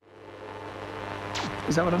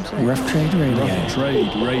Is that what I'm saying? Rough Trade Radio. Rough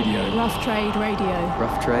Trade Radio. Rough Trade Radio.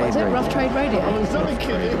 Rough Trade What is it? Radio. Rough Trade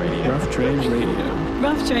Radio. Rough Trade Radio.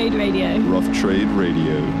 Rough Trade Radio. Rough Trade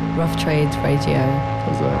Radio. Rough Trade Radio.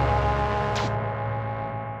 How's that?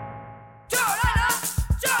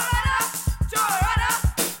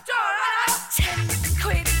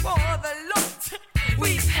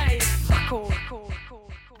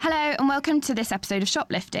 Hello and welcome to this episode of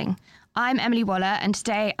Shoplifting. I'm Emily Waller and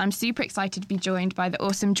today I'm super excited to be joined by the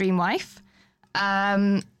awesome Dream Wife.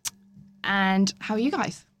 And how are you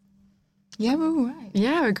guys? Yeah, we're all right.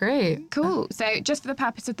 Yeah, we're great. Cool. So just for the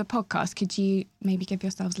purpose of the podcast, could you maybe give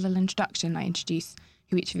yourselves a little introduction, like introduce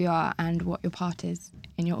who each of you are and what your part is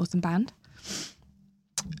in your awesome band?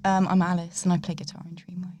 I'm Alice and I play guitar in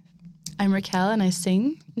Dreamwife. I'm Raquel and I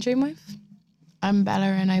sing in Dreamwife. I'm Bella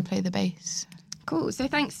and I play the bass. Cool. So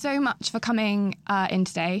thanks so much for coming in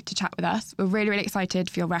today to chat with us. We're really, really excited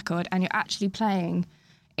for your record and you're actually playing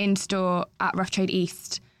in store at Rough Trade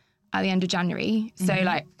East at the end of January. So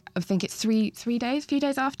I think it's a few days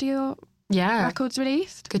after your record's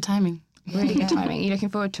released. Good timing. Really good timing. Are you looking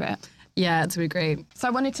forward to it? Yeah, it's going to be great. So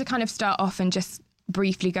I wanted to kind of start off and just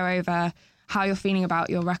briefly go over how you're feeling about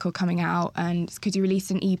your record coming out. And because you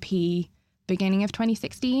released an EP beginning of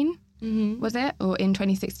 2016, was it? Or in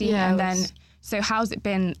 2016? Yeah, and then, so how's it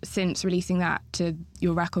been since releasing that to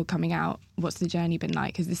your record coming out? What's the journey been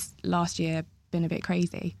like? Because this last year been a bit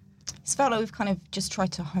crazy. It's felt like we've kind of just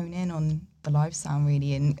tried to hone in on the live sound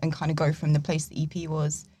really and kind of go from the place the EP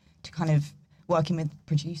was to kind of working with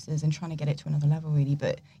producers and trying to get it to another level really.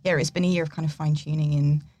 But yeah, it's been a year of kind of fine tuning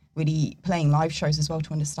and really playing live shows as well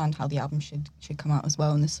to understand how the album should come out as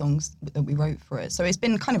well and the songs that we wrote for it. So it's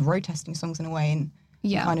been kind of road testing songs in a way and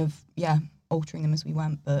kind of, altering them as we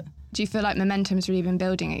went. But do you feel like momentum's really been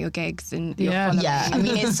building at your gigs and your following? Yeah, I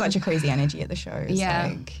mean, it's such a crazy energy at the show. It's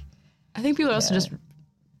I think people also just,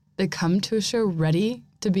 they come to a show ready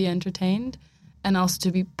to be entertained and also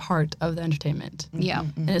to be part of the entertainment. Yeah.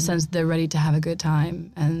 In a sense, they're ready to have a good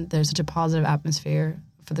time and there's such a positive atmosphere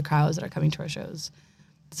for the crowds that are coming to our shows.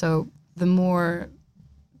 So the more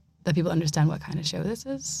that people understand what kind of show this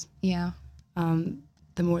is, the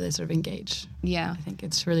more they sort of engage. Yeah. I think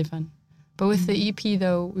it's really fun. But with the EP,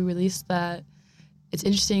 though, we released that. It's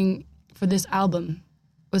interesting, for this album,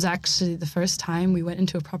 was actually the first time we went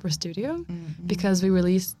into a proper studio because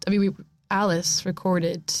Alice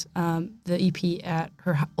recorded the EP at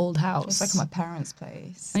her old house. It's like my parents'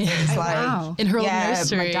 place. Yeah. It's like, in her old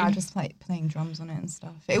nursery. My dad was like playing drums on it and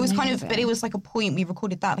stuff. It was kind of, but it was like a point, we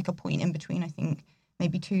recorded that like a point in between, I think,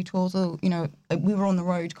 maybe two tours or, we were on the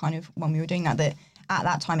road kind of when we were doing that at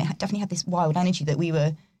that time it definitely had this wild energy that we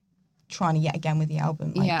were trying to yet again with the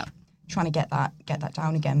album. Trying to get that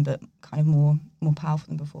down again, but kind of more powerful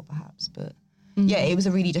than before perhaps. But it was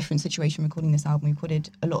a really different situation recording this album. We recorded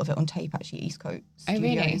a lot of it on tape actually at East Coast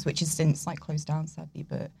Studios, which has since like closed down sadly.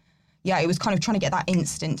 But yeah, it was kind of trying to get that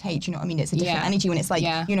instant take. You know what I mean? It's a different energy when it's like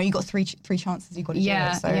you got three chances you got to do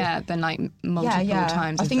it. So, then like multiple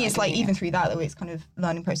times. I think it's like even through that though, it's kind of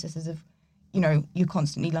learning processes of you're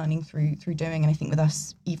constantly learning through doing. And I think with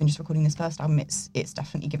us, even just recording this first album, it's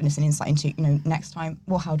definitely given us an insight into, next time,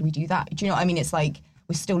 well, how do we do that? Do you know what I mean? It's like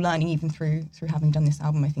we're still learning even through having done this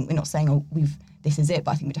album. I think we're not saying, this is it,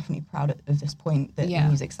 but I think we're definitely proud of this point that the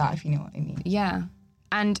music's at, if you know what I mean. Yeah.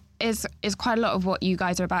 And is quite a lot of what you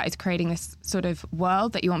guys are about is creating this sort of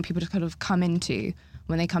world that you want people to kind of come into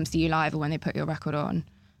when they come see you live or when they put your record on.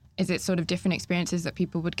 Is it sort of different experiences that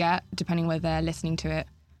people would get depending whether they're listening to it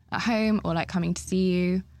at home or like coming to see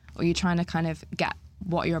you, or you're trying to kind of get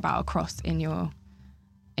what you're about across in your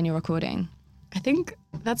recording? I think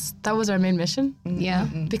that was our main mission. Yeah.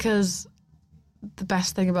 Because the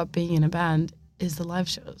best thing about being in a band is the live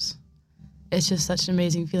shows. It's just such an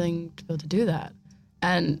amazing feeling to be able to do that.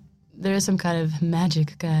 And there is some kind of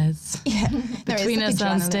magic, guys, between us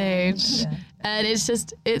on stage. Yeah. And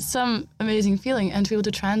it's some amazing feeling. And to be able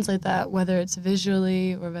to translate that, whether it's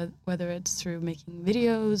visually or whether it's through making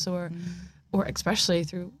videos or especially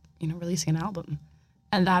through, releasing an album.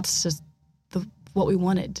 And that's just what we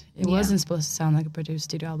wanted. It wasn't supposed to sound like a produced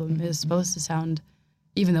studio album. It was supposed to sound,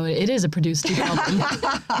 even though it is a produced studio album,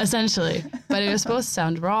 essentially. But it was supposed to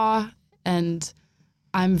sound raw, and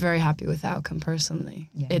I'm very happy with the outcome personally.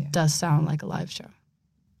 It does sound like a live show.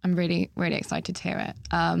 I'm really, really excited to hear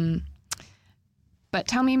it. But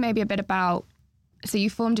tell me maybe a bit about, so you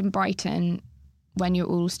formed in Brighton when you were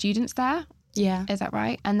all students there? Yeah. Is that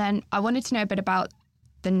right? And then I wanted to know a bit about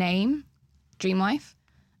the name, Dreamwife,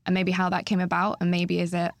 and maybe how that came about, and maybe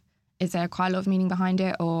is there quite a lot of meaning behind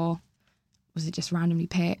it, or was it just randomly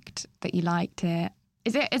picked that you liked it?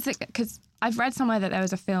 Is it because I've read somewhere that there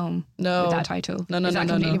was a film No. with that title. No, Is that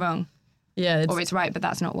completely no. wrong? Yeah, Or it's right, but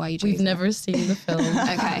that's not why you chose we've it? never seen the film.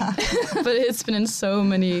 Okay. But it's been in so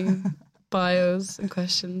many bios and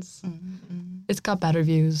questions. It's got bad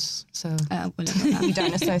reviews, so Well, it's not that. We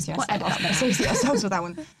don't associate ourselves with that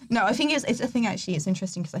one. No, I think it's a thing actually. It's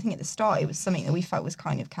interesting because I think at the start it was something that we felt was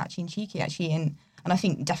kind of catchy and cheeky actually, and I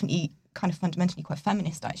think definitely kind of fundamentally quite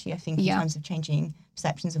feminist actually. I think in terms of changing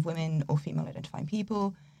perceptions of women or female identifying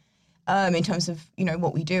people, in terms of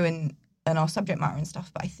what we do and our subject matter and stuff.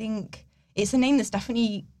 But I think it's a name that's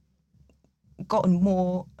definitely gotten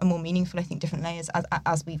more and more meaningful. I think different layers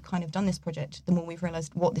as we've kind of done this project, the more we've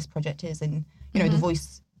realised what this project is and the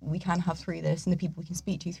voice we can have through this and the people we can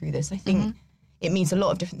speak to through this. I think it means a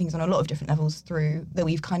lot of different things on a lot of different levels through that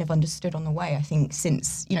we've kind of understood on the way. I think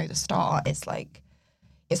since the start, it's like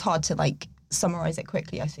it's hard to like summarize it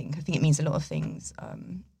quickly. I think it means a lot of things,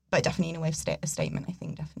 but definitely in a way of a statement. I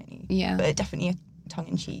think definitely, but definitely a tongue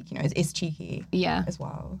in cheek. It's cheeky, as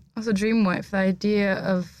well. Also, dream wife, the idea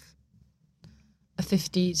of a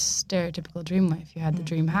 50s stereotypical dream wife. You had the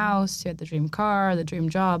dream house, you had the dream car, the dream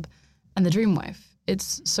job, and the dream wife.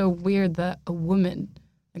 It's so weird that a woman,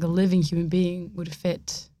 like a living human being, would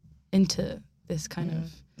fit into this kind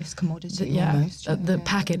of this commodity, almost. The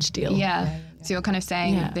package deal. Yeah. So you're kind of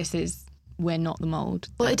saying we're not the mold.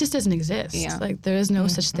 Well, it just doesn't exist. Yeah. Like there is no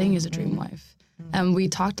such thing as a dream wife. And we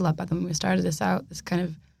talked a lot about that when we started this out. This kind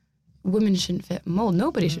of women shouldn't fit a mold.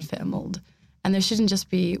 Nobody should fit a mold. And there shouldn't just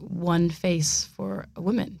be one face for a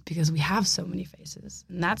woman because we have so many faces.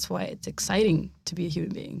 And that's why it's exciting to be a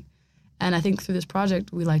human being. And I think through this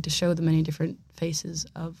project, we like to show the many different faces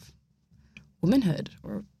of womanhood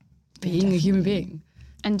or being a human being.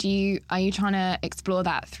 And are you trying to explore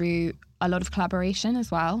that through a lot of collaboration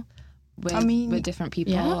as well? With different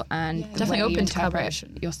people and the definitely way open you to interpret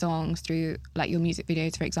collaboration. your songs through like your music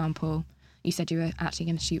videos, for example. You said you were actually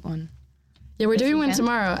going to shoot one. Yeah, we're doing one weekend?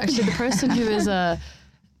 tomorrow. Actually, the person who is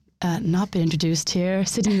not been introduced here,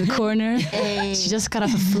 sitting in the corner, she just got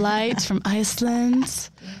off a flight from Iceland.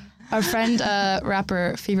 Our friend,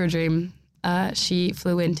 rapper Fever Dream, she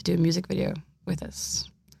flew in to do a music video with us.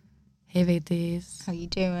 Hey, Vaitis. How you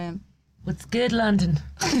doing? What's good, London?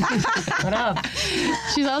 What up?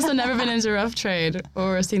 She's also never been into Rough Trade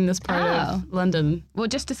or seen this part of London. Well,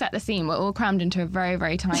 just to set the scene, we're all crammed into a very,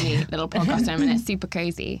 very tiny little podcast room, and it's super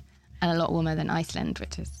cozy and a lot warmer than Iceland,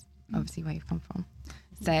 which is obviously where you've come from.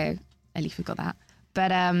 So at least we've got that.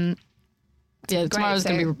 But yeah, tomorrow's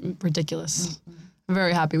going to be ridiculous. I'm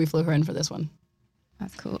very happy we flew her in for this one.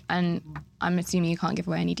 That's cool. And I'm assuming you can't give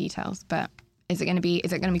away any details, but is it going to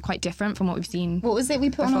be quite different from what we've seen? What was it we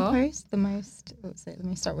put on before? our post? The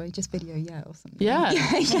most outrageous video yet or something? Yeah.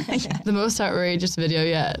 The most outrageous video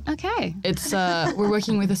yet. Okay. It's we're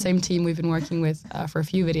working with the same team we've been working with for a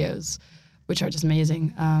few videos, which are just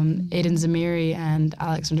amazing. Aiden Zamiri and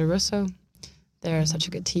Alexander Russo. They're such a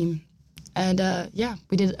good team. And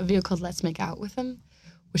we did a video called Let's Make Out with them,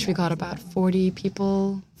 which we got about 40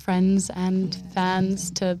 people, friends and fans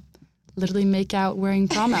to literally make out wearing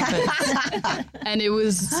prom outfits. And it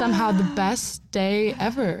was somehow the best day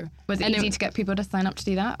ever. Was it easy to get people to sign up to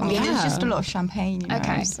do that? Or? Yeah, it was just a lot of champagne.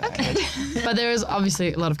 Okay. So. But there was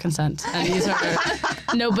obviously a lot of consent. And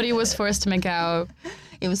nobody was forced to make out.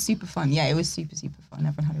 It was super fun. Yeah, it was super, super fun.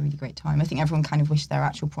 Everyone had a really great time. I think everyone kind of wished their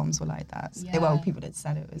actual proms were like that. People had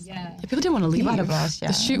said it was. Yeah, people didn't want to leave. People had a blast,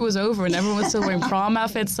 The shoot was over and everyone was still wearing prom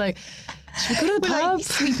outfits. Like, should we go to the pub? Like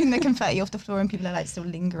sweeping the confetti off the floor and people are like still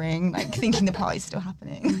lingering, like thinking the party's still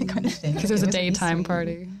happening, kind of thing. Because it was a really daytime sweet.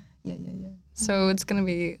 party. Yeah. So it's going to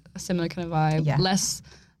be a similar kind of vibe. Yeah. Less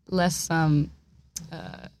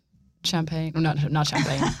champagne. Or not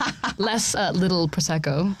champagne. Less little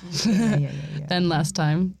Prosecco Yeah. than last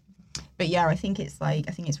time. But yeah, I think it's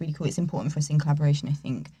really cool. It's important for us in collaboration. I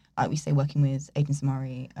think, like we say, working with Aiden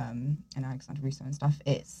Samari and Alexander Russo and stuff.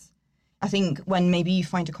 I think when maybe you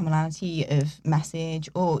find a commonality of message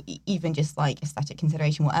or even just like aesthetic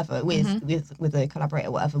consideration, whatever, with a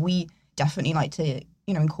collaborator, whatever, we definitely like to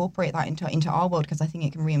incorporate that into our world because I think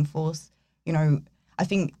it can reinforce. I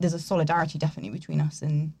think there's a solidarity definitely between us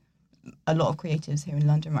and a lot of creatives here in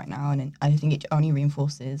London right now, and I think it only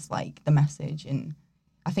reinforces like the message and.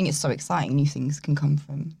 I think it's so exciting. New things can come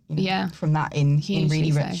from from that in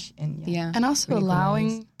really rich and also really allowing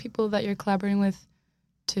cool people that you're collaborating with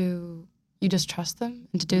to you just trust them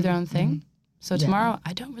and to do their own thing. So tomorrow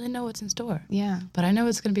I don't really know what's in store. Yeah, but I know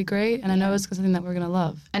it's going to be great, and I know it's something that we're going to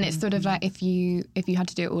love. And it's sort of like if you had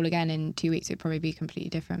to do it all again in 2 weeks, it'd probably be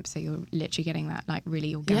completely different. So you're literally getting that like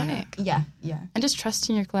really organic. Yeah. And just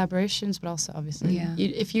trusting your collaborations, but also obviously,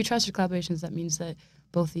 if you trust your collaborations, that means that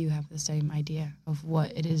both of you have the same idea of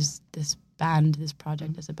what it is this band, this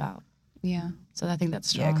project is about. Yeah. So I think that's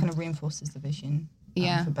strong. Yeah, it kind of reinforces the vision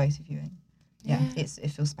Yeah. for both of you. And it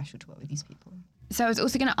feels special to work with these people. So I was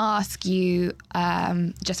also going to ask you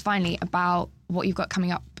just finally about what you've got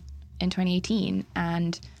coming up in 2018.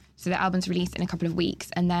 And so the album's released in a couple of weeks.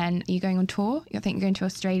 And then are you going on tour? I think you're going to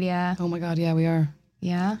Australia. Oh my God, yeah, we are.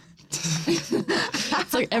 Yeah.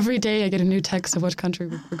 It's like every day I get a new text of what country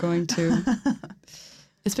we're going to.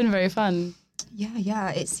 It's been very fun. Yeah.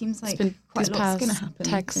 It seems like been, quite these a lot's going to past happen.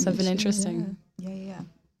 texts have been interesting. Yeah.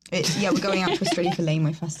 We're going out to Australia for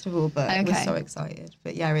Laneway Festival, but we're Okay. so excited.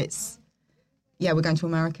 But we're going to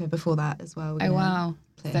America before that as well. We're Oh, gonna wow.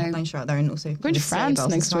 play a So- headline show out there, and also Going to the France Sleigh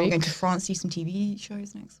Bells next as well. week. We're going to France, do some TV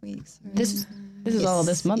shows next week. So This is all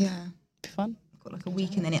this month. Yeah. Be fun. Got like a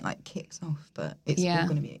week and then it like kicks off, but it's Yeah. all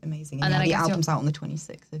going to be amazing. And And then I the guess album's out on the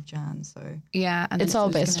 26th of Jan, so Yeah. And It's all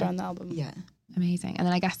just based gonna- around the album. yeah. Amazing. And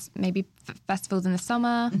then I guess maybe festivals in the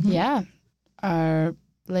summer. Yeah. Our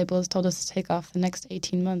label has told us to take off the next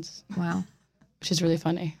 18 months, Wow. which is really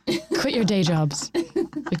funny. Quit your day jobs.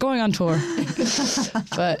 You're going on tour.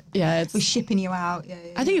 But yeah, We're shipping you out. Yeah.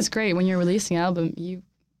 I think it's great when you're releasing an album.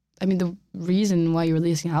 The reason why you're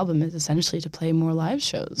releasing an album is essentially to play more live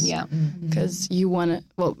shows. Yeah. Because you want to,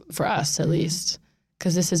 well, for us at least,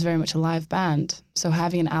 because this is very much a live band. So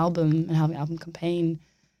having an album and having an album campaign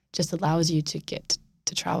just allows you to get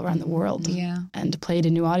to travel around the world Yeah. and to play to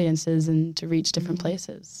new audiences and to reach different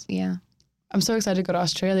places. Yeah. I'm so excited to go to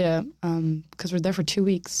Australia because we're there for 2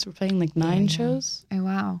 weeks. We're playing like 9 shows. Oh,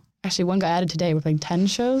 wow. Actually, one got added today. We're playing 10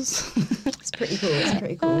 shows. It's pretty cool. It's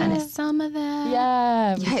pretty cool. And it's summer there.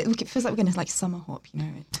 Yeah. yeah, it feels like we're going to like summer hop, you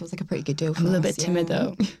know. It feels like a pretty good deal for I'm a little us, bit timid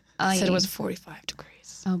though. Are Said it you? was 45 degrees.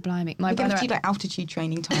 Oh, blimey. My We're going brother, to do like altitude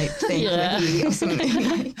training type thing Yeah. for the heat or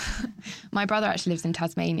something. my brother actually lives in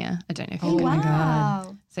Tasmania. I don't know if you Oh know. my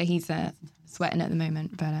God. So he's sweating at the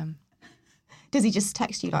moment. But Does he just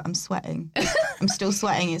text you like, I'm sweating? I'm still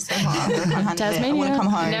sweating, it's so hot. I can't handle it. I Tasmania. want to come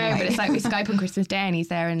home. no, but it's like we Skype on Christmas Day and he's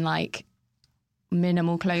there in like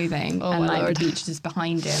minimal clothing Oh and my like Lord. the beach just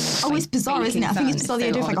behind him. Oh, it's bizarre, isn't it? I think it's bizarre the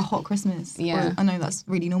idea of like a a hot Christmas. Yeah. Or, I know that's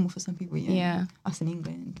really normal for some people. Yeah. Us in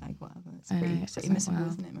England, like whatever. It's I know, pretty, it's pretty just like, miserable, wow.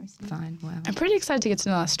 isn't it, mostly? Fine, whatever. I'm pretty excited to get to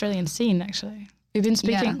know the Australian scene, actually. We've been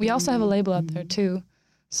speaking. Yeah. We also have a label out there, too.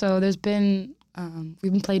 So there's been,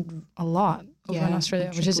 we've been played a lot over in Yeah, Australia,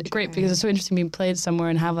 which is triple great J. because it's so interesting being played somewhere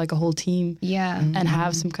and have like a whole team Yeah. and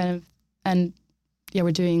have some kind of, and yeah,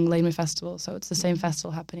 we're doing Laneway Festival. So it's the same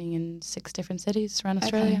festival happening in 6 different cities around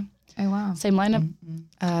Australia. Oh, wow. Same lineup.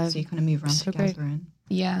 So you kind of move around so together. great. And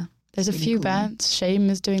Yeah. There's a really few cool. bands. Shame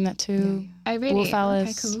is doing that too. Oh, really? Wolf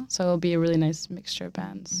Alice. Okay, cool. So it'll be a really nice mixture of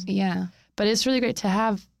bands. Yeah. But it's really great to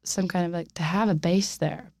have some kind of like, to have a base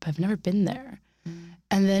there, but I've never been there.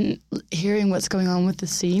 And then hearing what's going on with the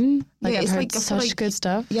scene, like Yeah, I've it's heard like- I feel such like- good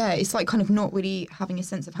stuff. yeah, it's like kind of not really having a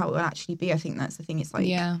sense of how it will actually be. I think that's the thing. It's like,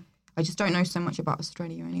 Yeah. I just don't know so much about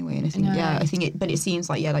Australia anyway. And I think, No. but it seems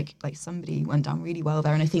like, like somebody went down really well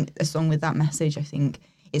there. And I think a song with that message, I think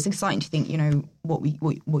it's exciting to think, you know,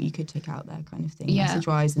 what you could take out there kind of thing, Yeah. message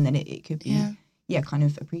wise. And then it could be, Yeah. kind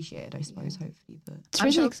of appreciated, I suppose, hopefully. But It's I'm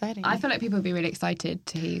really sure- exciting. I feel like people would be really excited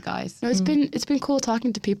to hear you guys. No, it's been cool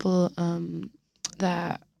talking to people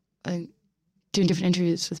that doing different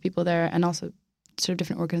interviews with people there, and also sort of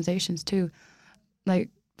different organizations too. Like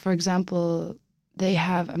for example, they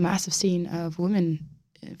have a massive scene of women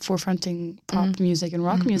forefronting pop music and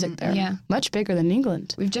rock music there. Yeah. Much bigger than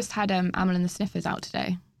England. We've just had Amel and the Sniffers out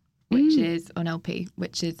today, which is on LP,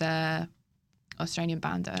 which is a Australian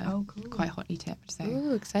band that are cool. quite hotly tipped. So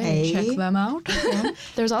Ooh, exciting. Hey. check them out.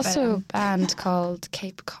 There's also a band called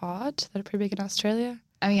Cape Cod that are pretty big in Australia.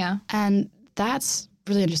 Oh yeah. And that's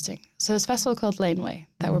really interesting. So this festival called Laneway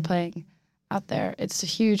that we're playing out there, it's a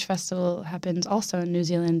huge festival, happens also in New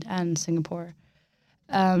Zealand and Singapore.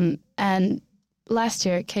 And last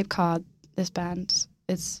year, Cape Cod, this band,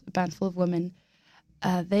 it's a band full of women,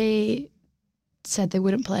 they said they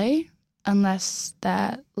wouldn't play unless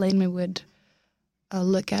that Laneway would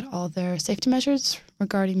look at all their safety measures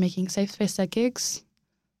regarding making safe space at gigs.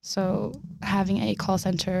 So having a call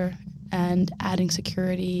center and adding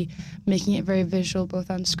security, making it very visual both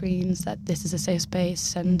on screens that this is a safe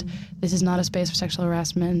space and this is not a space for sexual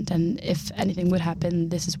harassment, and if anything would happen,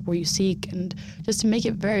 this is where you seek, and just to make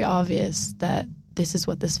it very obvious that this is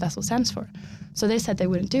what this festival stands for. So they said they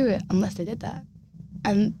wouldn't do it unless they did that.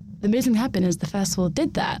 And the amazing thing happened is the festival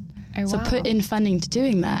did that. Oh, So wow. put in funding to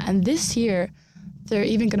doing that. And this year, they're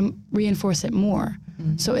even going to reinforce it more.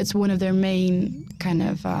 So it's one of their main kind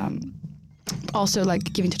of, also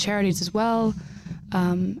like giving to charities as well.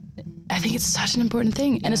 I think it's such an important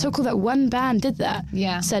thing. And it's so cool that one band did that.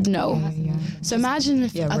 Yeah. Said no. So imagine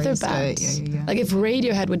if other raised it. bands, Yeah. like if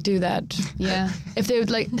Radiohead would do that. Yeah. If they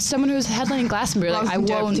would, like, someone who's headlining Glastonbury, like, I Rather than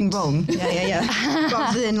do won't. everything wrong. Yeah.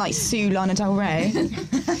 Rather than like sue Lana Del Rey.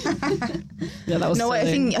 Yeah, that was No, I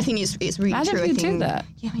silly. think it's really Imagine true. if I you think, do that.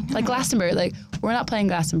 Yeah, I know. Like Glastonbury, like, we're not playing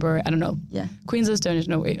Glastonbury, I don't know. Yeah. Queens of the Stone Age,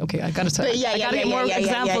 no, wait, okay, I gotta get more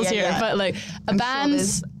examples here. yeah. But like, a I'm sure band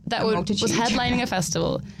there's that a was multitude. headlining a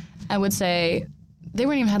festival and would say, they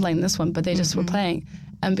weren't even headlining this one, but they just were playing,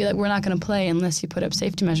 and be like, we're not going to play unless you put up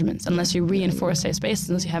safety measurements, unless you reinforce safe spaces,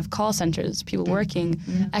 unless you have call centers, people working,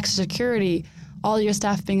 extra security, all your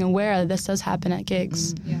staff being aware that this does happen at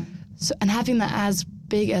gigs. So, and having that as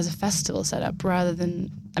big as a festival setup rather than,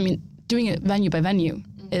 I mean, doing it venue by venue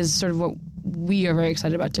is sort of what we are very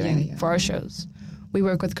excited about doing for our shows. We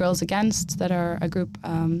work with Girls Against, that are a group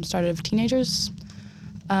started of teenagers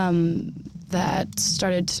that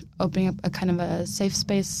started opening up a kind of a safe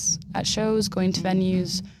space at shows, going to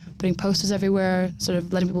venues, putting posters everywhere, sort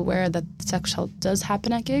of letting people aware that sex assault does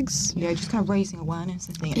happen at gigs. Yeah, just kind of raising awareness,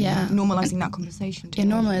 I think. And Yeah. normalising that conversation too. Yeah,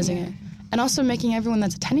 normalizing it. And also making everyone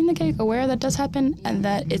that's attending the gig aware that does happen and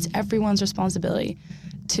that it's everyone's responsibility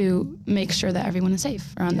to make sure that everyone is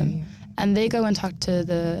safe around them. And they go and talk to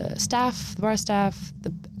the staff, the bar staff, the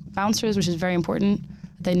bouncers, which is very important.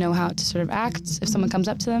 They know how to sort of act if someone comes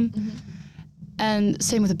up to them. And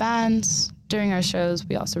same with the bands. During our shows,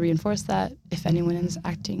 we also reinforce that if anyone is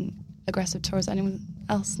acting aggressive towards anyone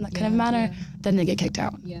else in that kind of manner, then they get kicked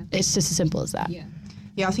out. Yeah. It's just as simple as that.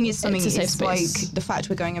 Yeah, I think it's something. It's a safe It's space. like the fact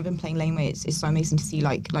we're going over and playing Laneway. It's so amazing to see,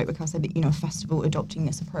 like Raquel said, that, a festival adopting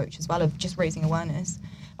this approach as well of just raising awareness.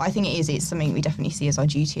 But I think it's something we definitely see as our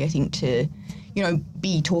duty. I think to,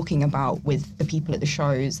 be talking about with the people at the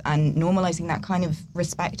shows and normalising that kind of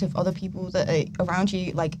respect of other people that are around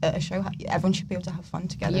you. Like at a show, everyone should be able to have fun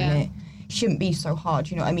together. Yeah. And it shouldn't be so hard.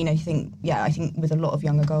 You know what I mean? I think with a lot of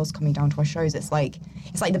younger girls coming down to our shows, it's like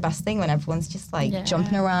the best thing when everyone's just like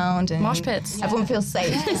jumping around and Mosh pits. Everyone feels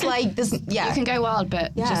safe. It's like this. Yeah. You can go wild,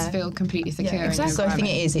 but just feel completely secure. in your exactly. So I think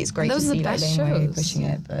it's great Those to are the see like best Laneway shows. pushing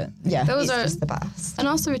it, but yeah, Those it's are- just the best. And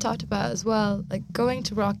also we talked about as well, like going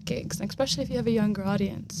to rock gigs, and especially if you have a younger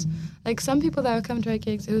audience. Like some people that have come to our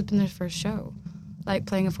gigs, it was been their first show, like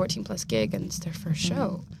playing a 14+ gig and it's their first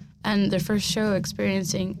show. And their first show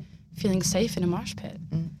experiencing feeling safe in a mosh pit,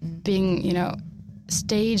 being,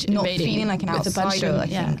 stage Not invading feeling like an with a bunch outsider. of, I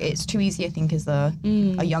think it's too easy. I think as a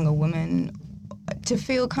younger woman to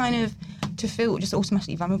feel just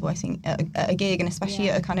automatically vulnerable. I think at a gig, and especially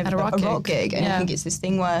at a kind of At a rock gig. And Yeah. I think it's this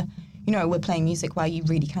thing where we're playing music where you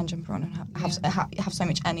really can jump around and have so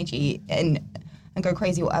much energy and go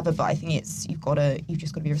crazy or whatever. But I think you've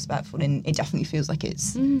just got to be respectful, and it definitely feels like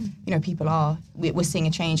it's people are we're seeing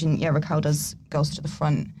a change. And Raquel does Girls to the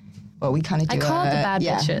Front. Well, we kind of do I call it the bad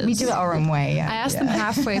bitches. We do it our own way. Yeah. I asked them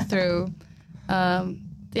halfway through.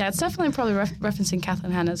 It's definitely probably referencing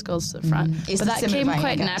Kathleen Hanna's Girls to the Front. It's But a that similar came vein, I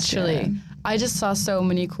quite guess, naturally. yeah. I just saw so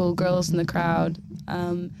many cool girls in the crowd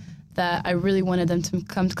that I really wanted them to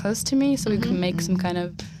come close to me so we could make some kind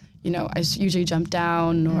of, I usually jump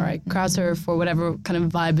down or I crowd surf or whatever kind of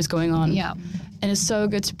vibe is going on. Yeah. And it's so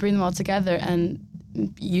good to bring them all together, and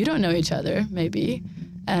you don't know each other, maybe.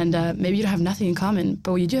 And maybe you don't have nothing in common,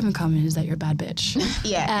 but what you do have in common is that you're a bad bitch.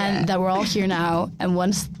 And that we're all here now, and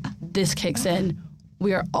once this kicks in,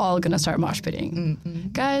 we are all going to start mosh pitting.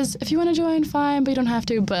 Guys, if you want to join, fine, but you don't have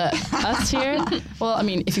to. But us here, well, I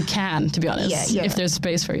mean, if you can, to be honest. Yeah. If there's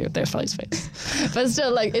space for you, there's probably space. But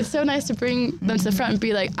still, like, it's so nice to bring them to the front and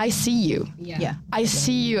be like, I see you. Yeah. I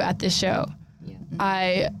see you at this show.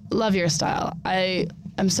 I love your style. I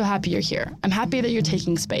am so happy you're here. I'm happy that you're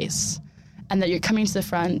taking space and that you're coming to the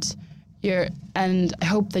front. And I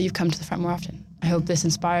hope that you've come to the front more often. I hope this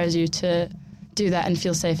inspires you to do that and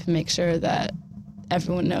feel safe and make sure that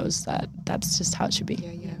everyone knows that that's just how it should be.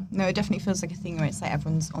 Yeah. No, it definitely feels like a thing where it's like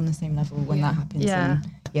everyone's on the same level when that happens. Yeah.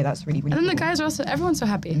 And that's really, really And then the cool. guys are also, everyone's so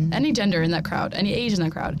happy. Any gender in that crowd, any age in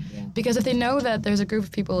that crowd. Because if they know that there's a group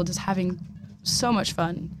of people just having so much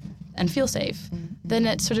fun and feel safe, then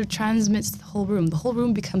it sort of transmits to the whole room. The whole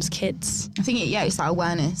room becomes kids. I think, it's that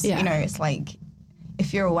awareness. Yeah. It's like,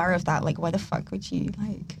 if you're aware of that, like, why the fuck would you,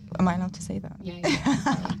 like, am I allowed to say that?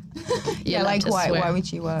 Yeah, like, just why swear.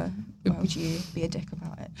 would you be a dick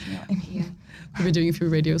about it? You know what I mean? We've been doing a few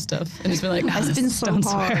radio stuff, and it's been like, It's been so don't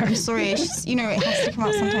hard. swear. I'm sorry. It's just, it has to come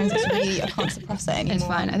out sometimes. It's really, I can't suppress it anymore. It's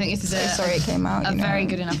fine. I think this is So sorry it came out. a very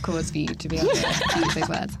good enough cause for you to be able to use those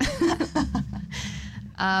words.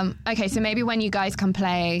 Okay, so maybe when you guys come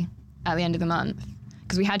play at the end of the month,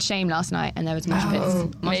 because we had Shame last night and there was mosh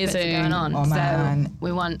pits amazing. going on. Oh, man. So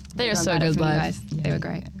we want They are so better good from you live. guys. They were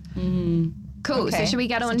great. Cool. Okay, So should we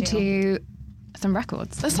get that's on a deal. to some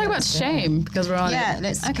records? Let's talk about shame because we're on Yeah, it.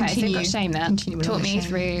 let's Okay, so continue. you've got Shame then. Continue with Talk the me Shame-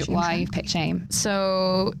 through Shame why track. you picked Shame.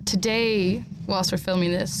 So today, whilst we're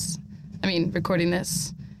filming this, recording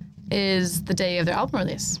this, is the day of their album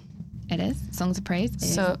release. It is. Songs of Praise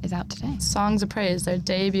is out today. Songs of Praise, their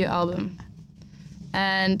debut album.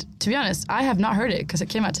 And to be honest, I have not heard it because it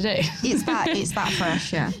came out today. It's that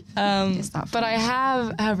fresh, yeah. It's that But I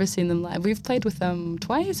fresh. have seen them live. We've played with them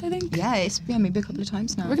twice, I think. Yeah, it's maybe a couple of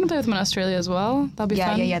times now. We're going to play with them in Australia as well. That'll be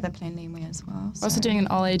fun. Yeah, they're playing Laneway as well. We're also doing an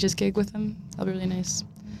all ages gig with them. That'll be really nice.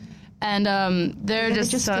 And they're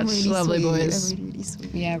just such really lovely sweet. boys. They're really, really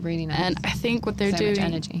sweet. Yeah, really nice. And I think what they're so doing. much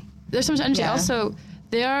energy. There's so much energy. Yeah. Also,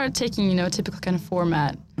 they are taking, a typical kind of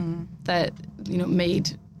format that,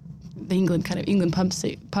 made the England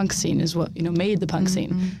punk scene is what, made the punk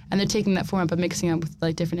scene. And they're taking that format but mixing it with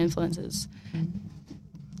like different influences.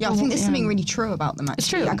 Yeah, I think there's Yeah. something really true about them. Actually, It's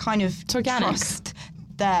true. I kind of organic. trust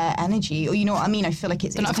their energy, or you know what I mean. I feel like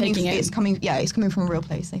it's They're not coming. faking it. It's coming from a real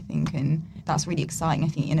place. I think, and that's really exciting. I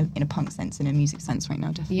think in a punk sense, in a music sense, right now,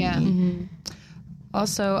 definitely. Yeah.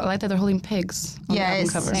 Also, I like that they're holding pigs on the album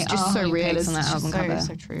it's cover. They just are so holding real. pigs It's on that just album so, cover.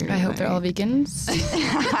 so true. I hope they're all right? vegans.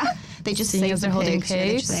 They just Seeing save as the they're holding pigs. Yeah,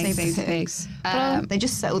 they pigs. just Save save the the pigs. pigs. They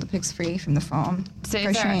just set all the pigs free from the farm. So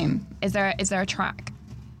For shame. is there a track?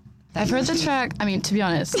 I've heard the track. To be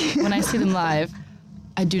honest, when I see them live,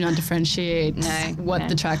 I do not differentiate what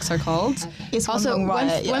the tracks are called. It's one also long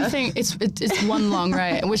riot, one yeah. thing. It's one long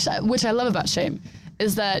riot, which I love about Shame,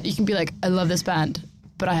 is that you can be like, I love this band,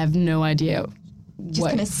 but I have no idea Just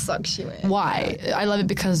kind of sucks you in. why. I love it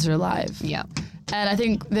because they're live. Yeah. And I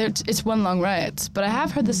think it's one long riot. But I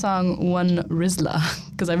have heard the song One Rizla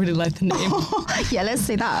because I really like the name. Yeah, let's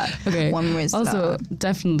say that. Okay. One was Also,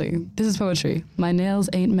 definitely, this is poetry. My nails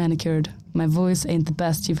ain't manicured. My voice ain't the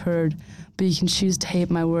best you've heard. But you can choose to hate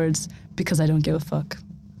my words because I don't give a fuck.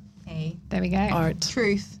 Hey. There we go. Art.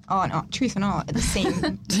 Truth and art at the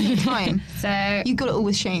same time. So You got it all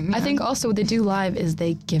with Shame. I think also what they do live is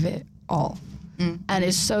they give it all. And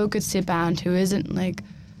it's so good to see a band who isn't like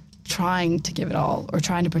trying to give it all or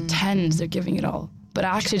trying to pretend they're giving it all. But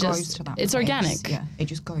actually goes just, to that it's place. organic. Yeah, it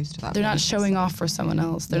just goes to that. They're not place. showing off for someone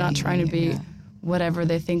else. They're Yeah, not yeah, trying to yeah, be yeah. whatever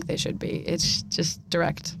they think they should be. It's just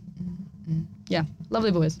direct. Yeah,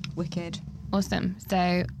 lovely boys. Wicked. awesome.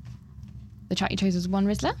 So the track you chose was One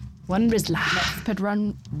Rizla. One Rizla. Let's put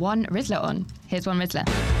One Rizla on. Here's One Rizla.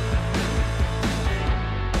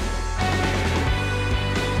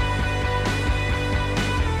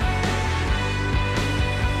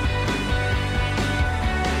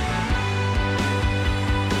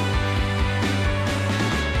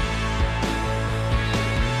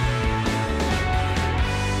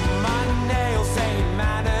 My nails ain't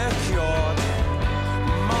manicured.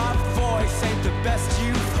 My voice ain't the best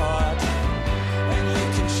you've heard. And you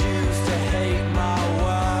can choose to hate my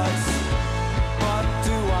words. But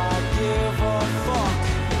do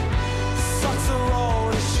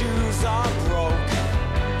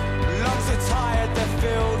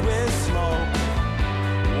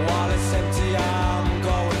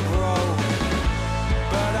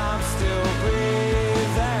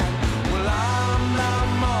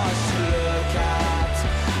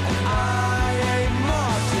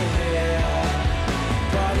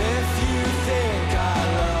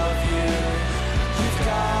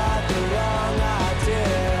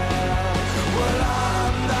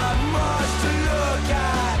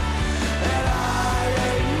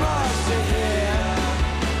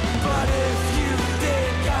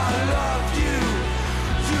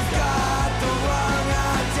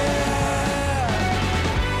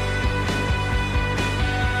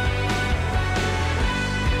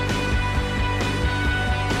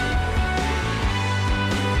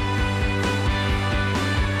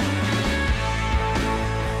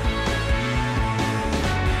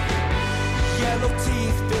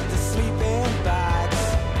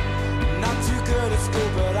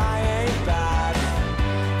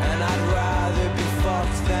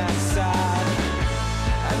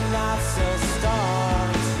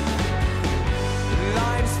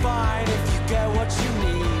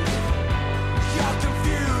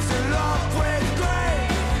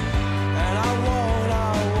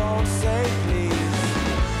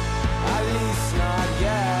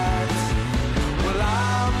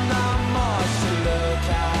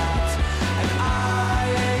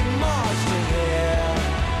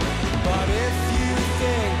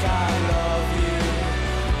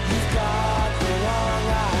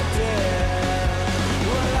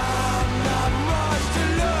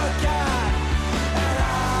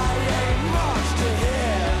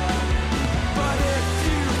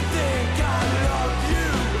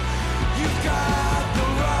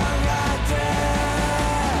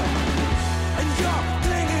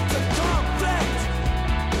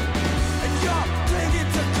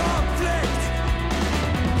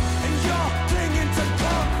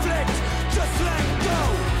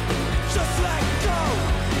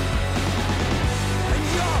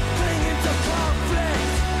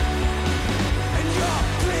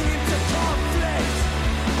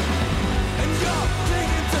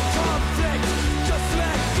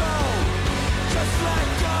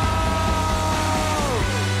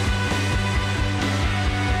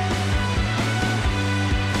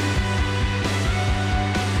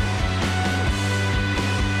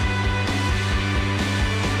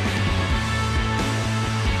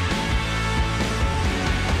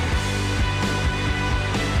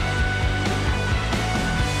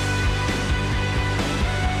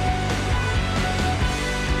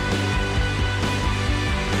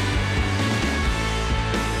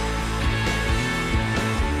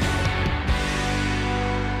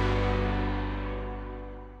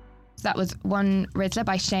So that was One Rizzler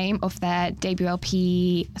by Shame off their debut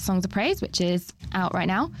LP Songs of Praise, which is out right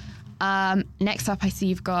now. Next up, I see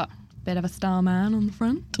you've got a bit of a star man on the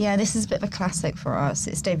front. Yeah, this is a bit of a classic for us.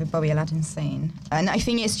 It's David Bowie, Aladdin Sane. And I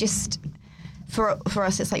think it's just, for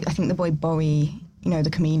us, it's like, I think the boy Bowie, you know, the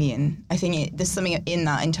chameleon. I think there's something in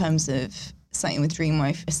that in terms of something with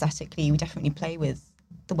Dreamwife aesthetically. We definitely play with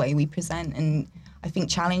the way we present and I think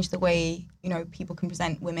challenge the way, you know, people can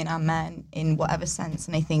present women and men in whatever sense.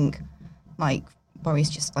 And I think, like, Bowie's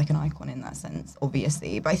just like an icon in that sense,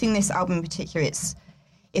 obviously. But I think this album in particular,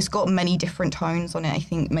 it's got many different tones on it. I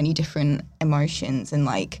think many different emotions and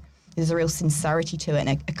like there's a real sincerity to it and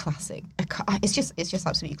a classic. It's just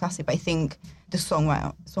absolutely classic. But I think the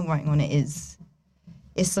songwriting on it is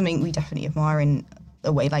something we definitely admire in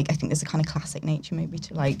a way. Like I think there's a kind of classic nature maybe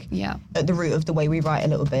to like at the root of the way we write a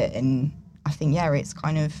little bit. And I think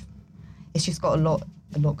it's just got a lot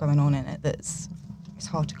going on in it it's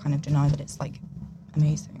hard to kind of deny that it's like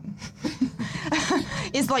amazing.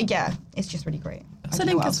 It's like it's just really great. So I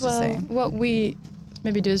think as well what we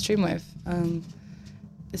maybe do as Dreamwave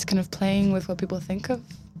is kind of playing with what people think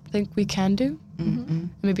we can do. Mm-hmm.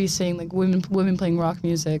 Maybe seeing like women playing rock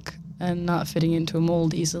music and not fitting into a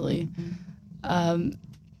mold easily.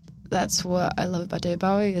 That's what I love about David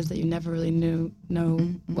Bowie is that you never really know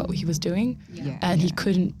what he was doing, and he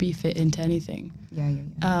couldn't be fit into anything.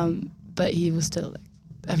 But he was still like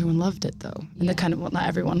everyone loved it though, and the kind of not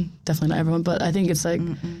everyone, definitely not everyone, but I think it's like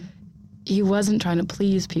he wasn't trying to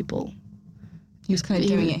please people. He was kind of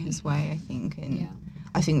doing it his way, I think, and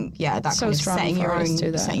I think that so kind of setting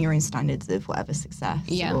your own standards of whatever success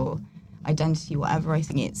or identity, whatever. I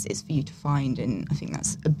think it's for you to find, and I think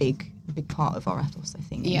that's a big part of our ethos. I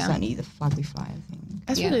think, and certainly the flag we fly.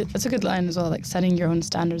 I think that's a good line as well. Like setting your own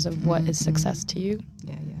standards of what is success to you.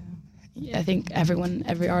 I think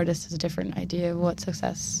every artist has a different idea of what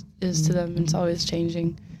success is to them, and it's always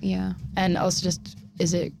changing. And also just,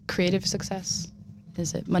 is it creative success?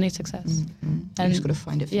 Is it money success? And you just got to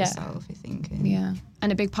find it for yourself, I think.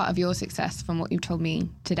 And a big part of your success, from what you've told me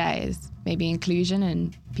today, is maybe inclusion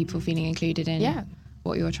and people feeling included in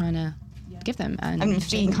what you're trying to give them. And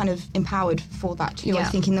being kind of empowered for that too. I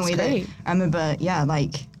think in the way that I remember,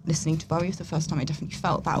 like listening to Bowie for the first time, I definitely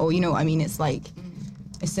felt that. Or, you know what I mean? It's like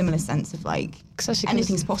a similar sense of like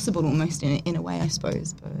anything's possible almost in a way, I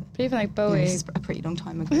suppose. But even like Bowie, this is a pretty long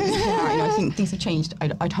time ago. I think things have changed.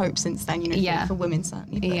 I'd hope since then. For women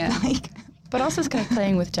certainly. But but also it's kind of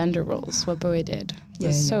playing with gender roles. What Bowie did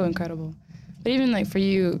was so incredible. But even like for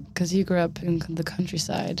you, because you grew up in the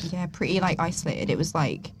countryside. Pretty like isolated. It was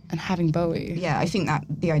like and having Bowie. I think that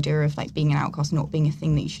the idea of like being an outcast not being a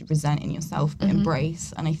thing that you should resent in yourself but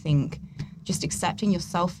embrace. And I think just accepting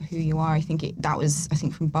yourself for who you are. I think that was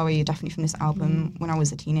from Bowie, definitely from this album. When I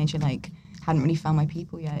was a teenager, like hadn't really found my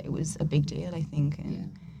people yet. It was a big deal, I think.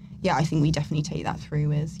 And I think we definitely take that through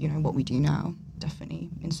with, what we do now, definitely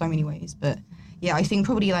in so many ways. But I think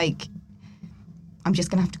probably like I'm just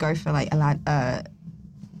gonna have to go for like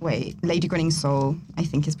Lady Grinning Soul, I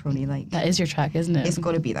think is probably like that is your track, isn't it? It's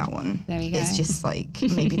got to be that one. There you go. It's just like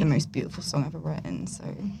maybe the most beautiful song ever written. So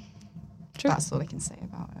that's all I can say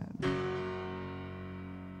about it.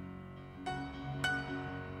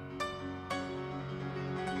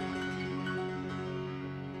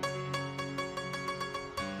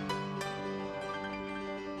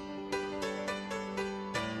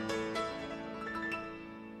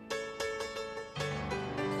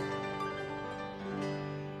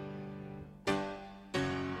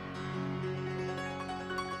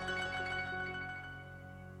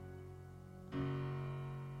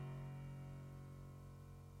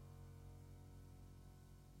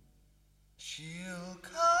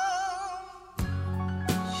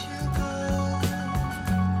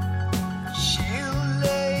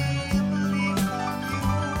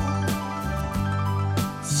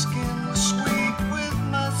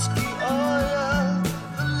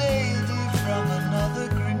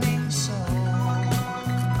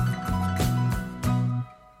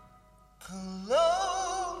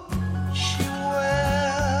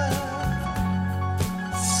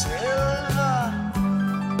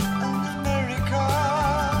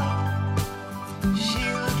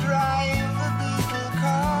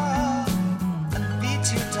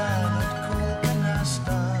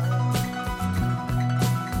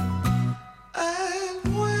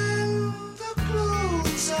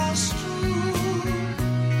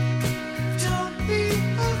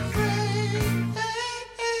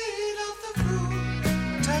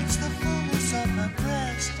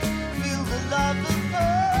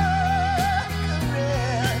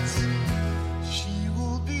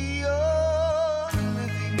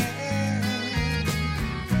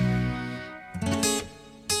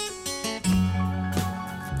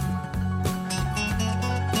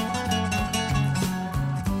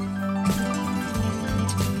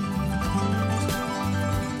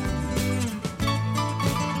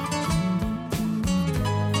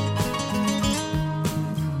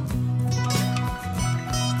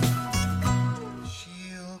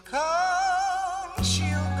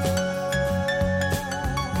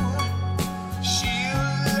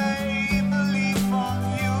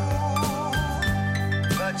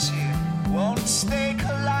 but it won't stake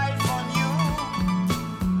a life on you.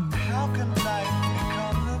 How can life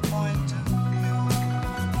become the point of view?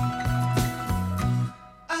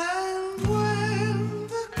 And when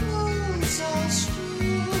the clothes are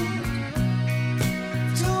strewn,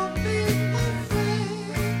 don't be afraid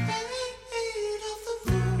of the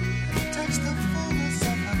room. Touch the fullness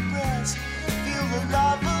of her breast, feel the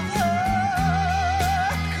love of her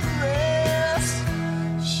caress.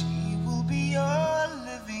 She will be your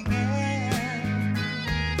living end.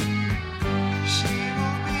 She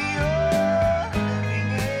will be your living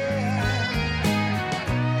end.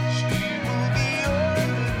 She will be your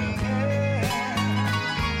living end.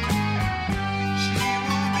 She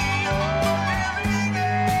will be your living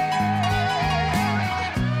end.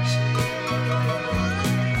 She will be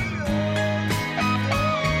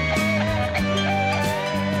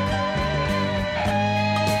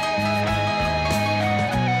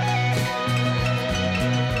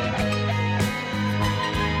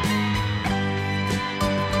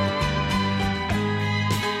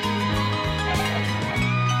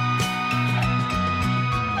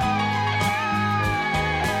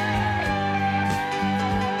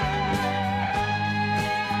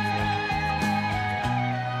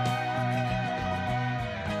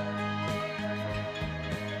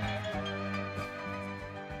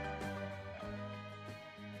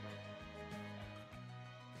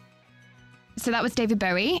So that was David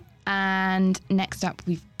Bowie. And next up,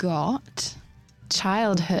 we've got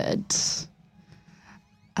Childhood.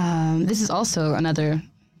 This is also another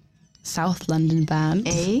South London band.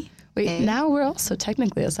 Now we're also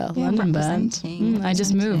technically a South London band. I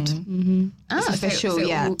just moved. It's official,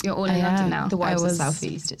 yeah. You're all in London now. The wives I of was- South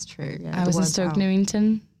East, it's true. Yeah, I was in word's Stoke out.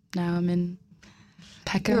 Newington. Now I'm in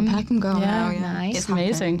Peckham. You're a Peckham girl now, yeah. Nice. It's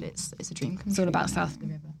Amazing. happened. It's a dream come It's all true. about South of the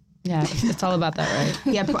River. Yeah, it's all about that,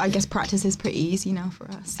 right? Yeah, I guess practice is pretty easy now for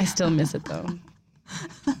us. I still miss it though.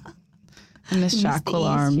 I miss shackle ease,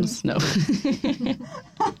 arms. No.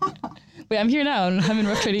 Wait, I'm here now. I'm in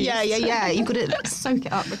Rough Trade East. Yeah. You've got to soak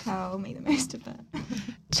it up, Raquel. Make the most of it.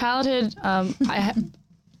 Childhood. I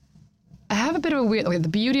have a bit of a weird. Okay, the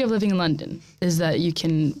beauty of living in London is that you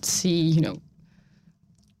can see,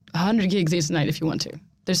 100 gigs each night if you want to.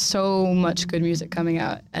 There's so much good music coming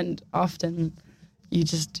out, and often you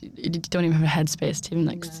don't even have a headspace to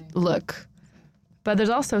even look. But there's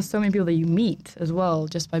also so many people that you meet as well,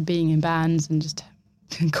 just by being in bands and just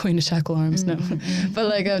going to shackle arms. No,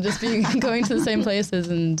 but just going to the same places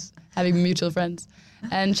and having mutual friends.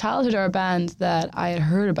 And Childhood are a band that I had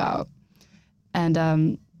heard about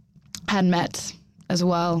and had met as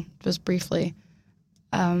well, just briefly.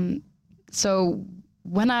 So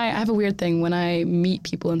when I have a weird thing when I meet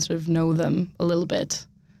people and sort of know them a little bit,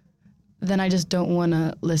 then I just don't want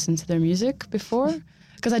to listen to their music before,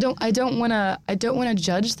 because I don't want to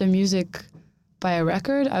judge their music by a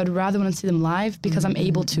record. I would rather want to see them live because I'm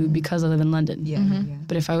able to, because I live in London. Yeah.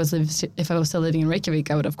 But if I was still living in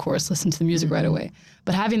Reykjavik, I would of course listen to the music right away.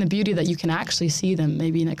 But having the beauty that you can actually see them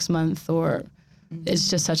maybe next month, or it's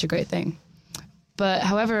just such a great thing. But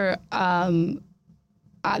however,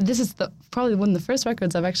 this is probably one of the first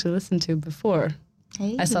records I've actually listened to before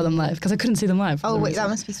I saw them live, because I couldn't see them live. Oh, wait, that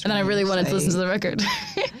must be And then I really wanted to listen to the record.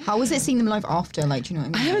 How was it seeing them live after? Do you know what I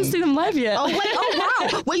mean? I haven't seen them live yet. Oh,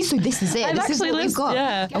 wait, wow. Wait, so this is it? I've this is actually what we've listened. got?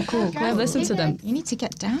 Yeah. Oh, cool. I've listened to them. You need to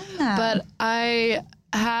get down there. But I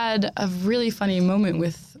had a really funny moment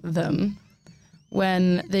with them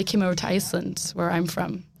when they came over to Iceland, where I'm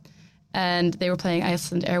from. And they were playing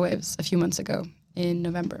Iceland Airwaves a few months ago in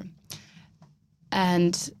November.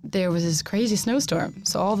 And there was this crazy snowstorm,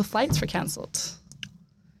 so all the flights were cancelled.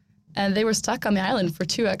 And they were stuck on the island for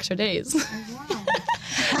 2 extra days.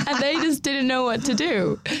 And they just didn't know what to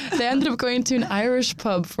do. They ended up going to an Irish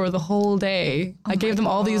pub for the whole day. I gave them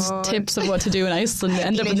all these tips of what to do in Iceland. They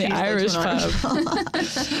ended up in the Irish pub.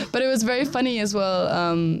 But it was very funny as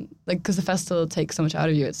well, because the festival takes so much out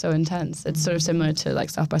of you. It's so intense. It's sort of similar to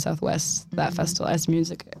South by Southwest, that festival, as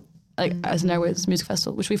music, as an Airwaves music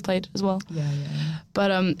festival, which we've played as well. Yeah.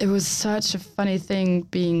 But it was such a funny thing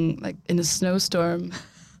being in a snowstorm,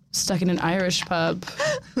 stuck in an Irish pub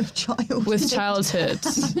With childhood.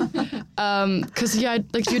 Because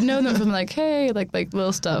you'd know them from hey,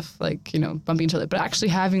 little stuff, bumping each other, but actually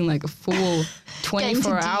having a full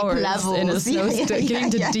 24 hours levels. in a snowstorm,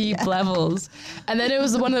 getting to deep levels. And then it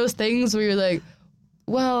was one of those things where you're like,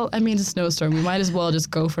 well, I mean, it's a snowstorm. We might as well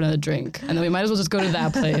just go for another drink. And then we might as well just go to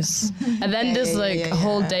that place. And then a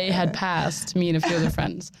whole day had passed, me and a few other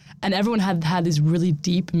friends. And everyone had these really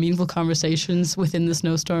deep, meaningful conversations within the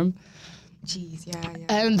snowstorm. Jeez, yeah.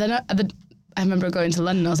 And then I remember going to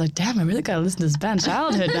London. I was like, damn, I really got to listen to this band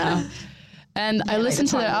Childhood now. And I listened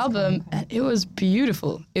to their album, and it was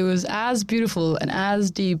beautiful. It was as beautiful and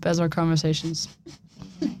as deep as our conversations.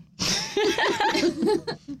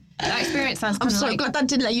 That experience sounds I'm kind of so like glad that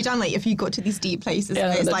didn't let you down. Like, if you got to these deep places, Yeah,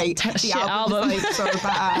 where it's the like the shit album album. is like so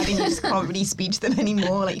bad, and you just can't really speak to them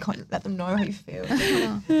anymore. Like, you can't let them know how you feel.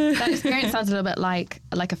 that experience sounds a little bit like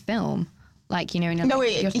a film. Like, you know, No,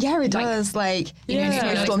 it does. Like, you know,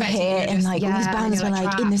 Yeah. you're from here, and like all these bands were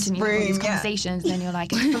like in this room. Yeah. conversations, and then you're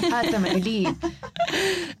like, it's from person when you leave.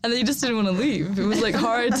 And they just didn't want to leave. It was like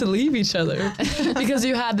hard to leave each other because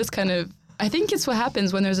you had this kind of, I think it's what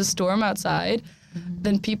happens when there's a storm outside,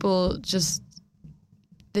 then people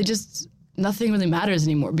nothing really matters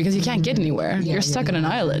anymore because you can't get anywhere. You're stuck on an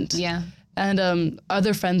island. Yeah. And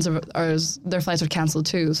other friends of ours, their flights were canceled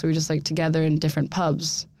too, so we were just like together in different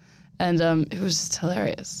pubs. And it was just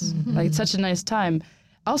hilarious. Like, it's such a nice time.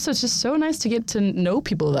 Also, it's just so nice to get to know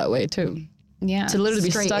people that way too. Yeah. To literally be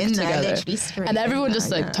Straight stuck in there, together. literally straight And everyone in just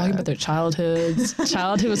there, like yeah. talking about their childhoods.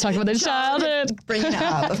 Childhood was talking about their childhood. Bringing it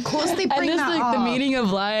up. Of course they And bring just that like up. the meaning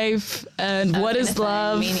of life and what is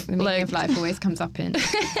love. The meaning like, of life always comes up in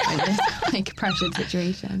this like pressured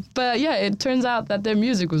situation. But yeah, it turns out that their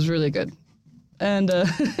music was really good. And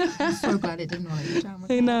I'm so glad it didn't let you down.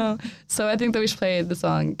 I know. So I think that we should play the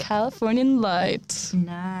song Californian Light.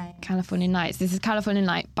 Nice. California Nights. This is California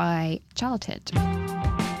Night by Childhood.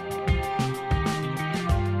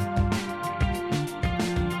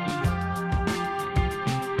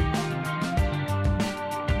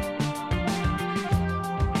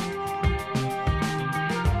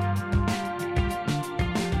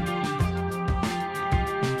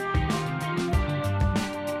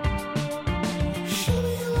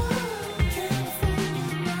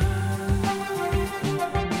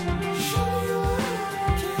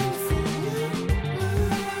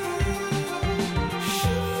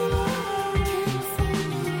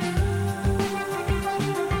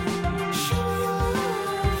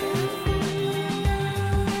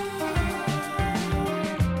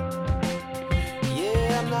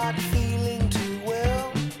 Yeah, I'm not feeling too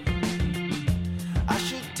well. I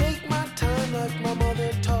should take my time like my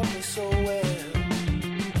mother taught me so well.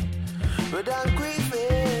 But I'm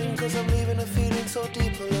grieving cause I'm leaving a feeling so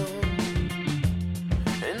deep alone.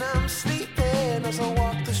 And I'm sleeping as I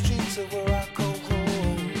walk the streets of where I come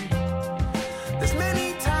home. There's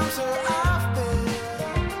many times where I've been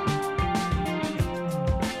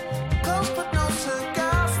close but no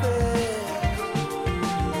cigars there.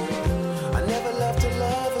 I never love to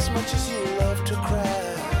love as much as you love to cry.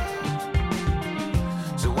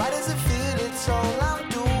 So why does it feel it's all I'm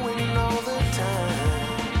doing all the time?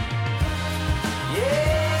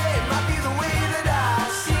 Yeah, it might be the way that I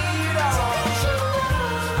see it all.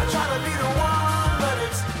 I try to be the one, but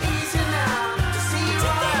it's easy now.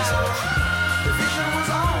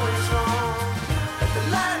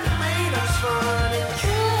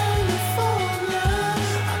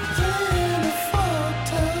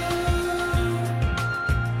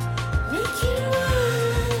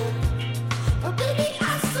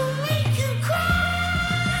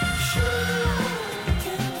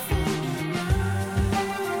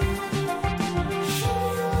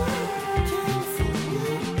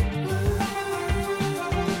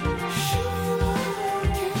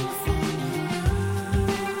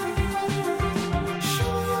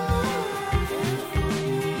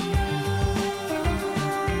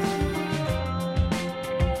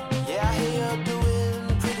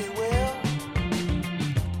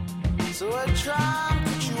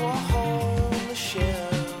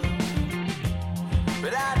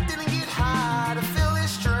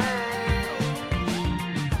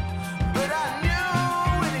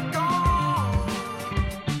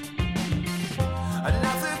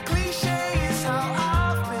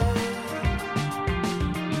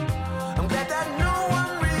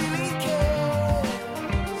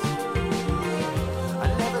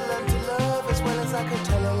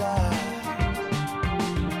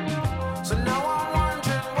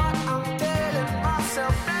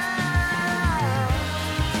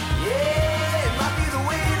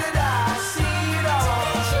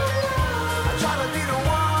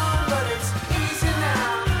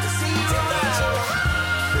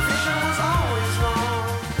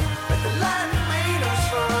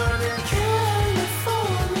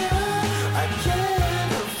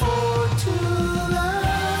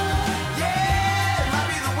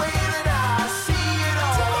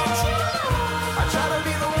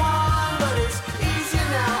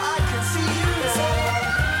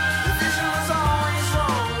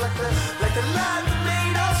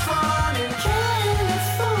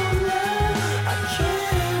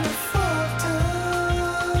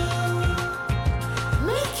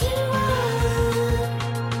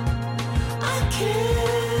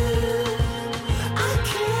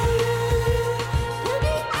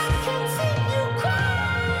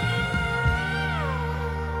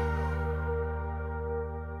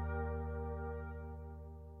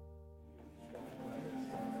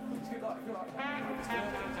 So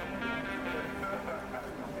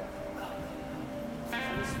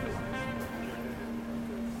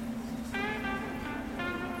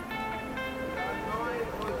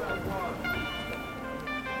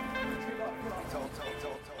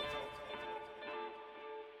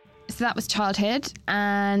that was Childhood,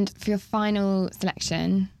 and for your final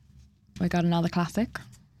selection, we got another classic.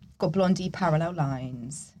 Got Blondie, Parallel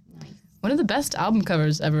Lines. One of the best album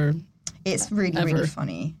covers ever. It's really, Ever. really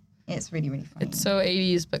funny. It's really, really funny. It's so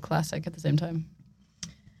 80s but classic at the same time.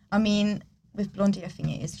 I mean, with Blondie, I think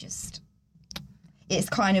it is just. It's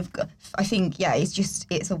kind of. I think it's just.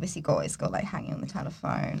 It's obviously got like Hanging on the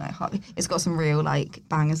Telephone. Like it's got some real like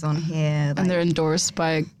bangers on here. Like, And they're endorsed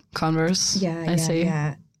by Converse. I see.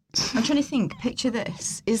 Yeah. I'm trying to think. Picture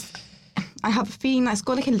this. I have a feeling that's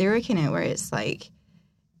got like a lyric in it where it's like.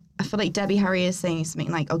 I feel like Debbie Harry is saying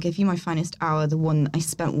something like, "I'll give you my finest hour, the one I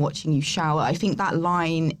spent watching you shower." I think that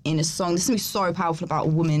line in a song, there's something so powerful about a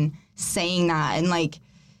woman saying that, and like,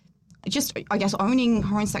 just I guess owning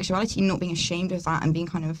her own sexuality, not being ashamed of that, and being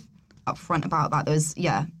kind of upfront about that. There's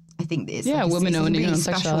I think it's women it's a owning really her own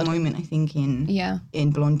special sexuality. moment. I think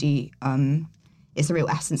in Blondie, it's a real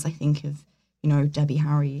essence. I think of Debbie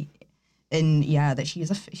Harry, and that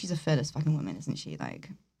she's a fearless fucking woman, isn't she? Like.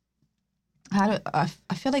 I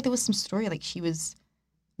feel like there was some story like she was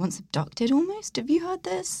once abducted almost. Have you heard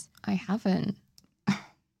this? I haven't.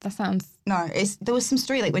 That sounds... No, there was some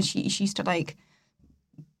story like when she used to like,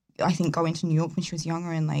 I think go into New York when she was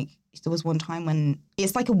younger, and like there was one time when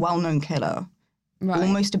it's like a well-known killer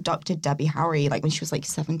almost abducted Debbie Harry like when she was like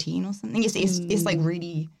 17 or something. It's like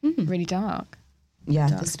really really dark. Yeah,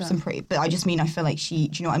 Dark there's stuff. some pretty. But I just mean I feel like do you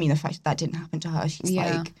know what I mean? The fact that didn't happen to her, she's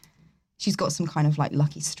like. She's got some kind of like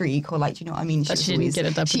lucky streak, or like, do you know what I mean? That she didn't get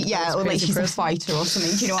abducted. Or like she's a fighter or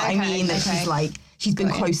something. Do you know what I mean? That she's like she's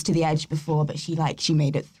been close to the edge before, but she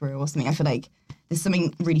made it through or something. I feel like there's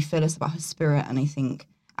something really fearless about her spirit, and I think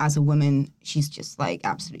as a woman, she's just like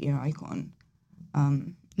absolutely an icon.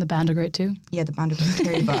 The band are great too. Yeah, the band are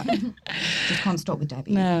great too, but just can't stop with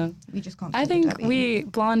Debbie. No, we just can't. Stop I think with Debbie.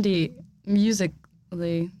 Blondie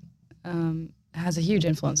musically has a huge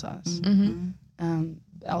influence on us.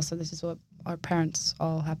 Also, this is what our parents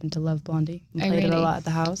all happen to love Blondie. We played it a lot at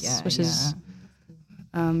the house, which is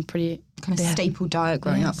pretty kind of staple diet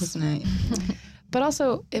growing up, wasn't it? But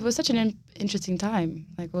also, it was such an interesting time,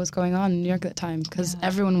 like what was going on in New York at that time, because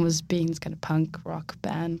everyone was being this kind of punk rock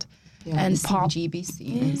band and the pop. CBGB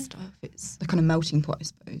scene and stuff. It's a kind of melting pot, I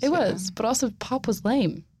suppose. It was, but also pop was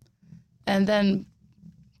lame. And then,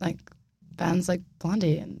 like, bands like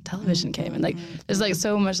Blondie and Television came, and like there's like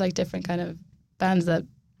so much like different kind of bands that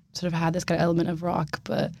sort of had this kind of element of rock,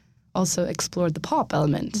 but also explored the pop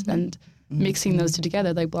element, and mixing those two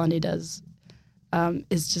together, like Blondie does,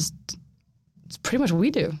 is just it's pretty much what we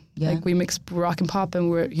do. Yeah. Like we mix rock and pop, and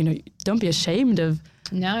we're don't be ashamed of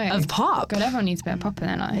pop. God, everyone needs a bit of pop in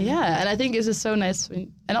their life. Yeah, and I think it's just so nice,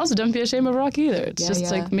 and also don't be ashamed of rock either. It's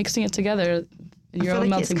just like mixing it together in your own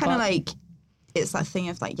melting pot. It's kind of like it's that thing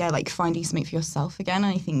of like like finding something for yourself again.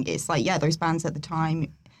 And I think it's like those bands at the time,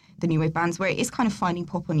 the new wave bands, where it is kind of finding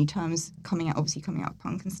pop on new terms, coming out of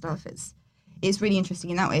punk and stuff. It's really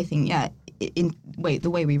interesting in that way. I think the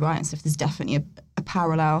way we write and stuff, there's definitely a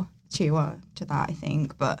parallel to that. I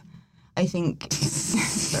think, but I think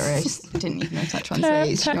sorry, I just didn't even know if that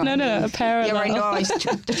translates. No, a parallel. Yeah, right. No, I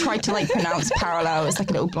tried to like pronounce parallel. It's like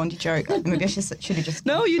a little Blondie joke. Maybe I should have just.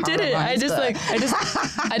 No, you did it. parallel lines,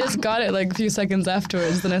 I just got it like a few seconds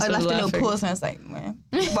afterwards. Then I I started left laughing. a little pause and I was like,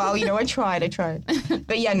 well, I tried.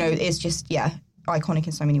 But yeah, no, it's just, iconic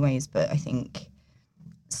in so many ways. But I think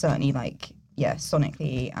certainly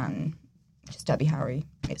sonically and just Debbie Harry,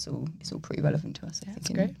 it's all pretty relevant to us, I think, that's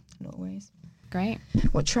in great. a lot of ways. Great.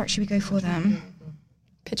 What track should we go for then?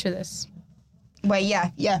 Picture this. Wait,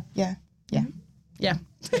 yeah. Yeah.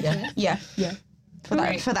 For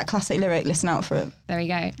that classic lyric, listen out for it. There we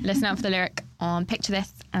go. Listen out for the lyric on Picture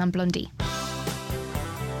This and Blondie.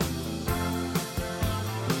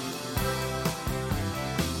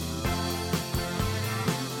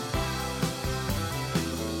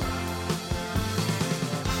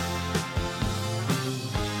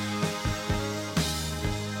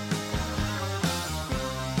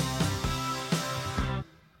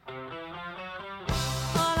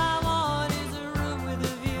 All I want is a room with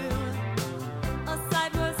a view, a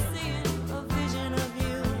sight worth seeing, a vision of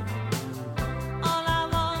you. All I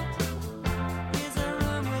want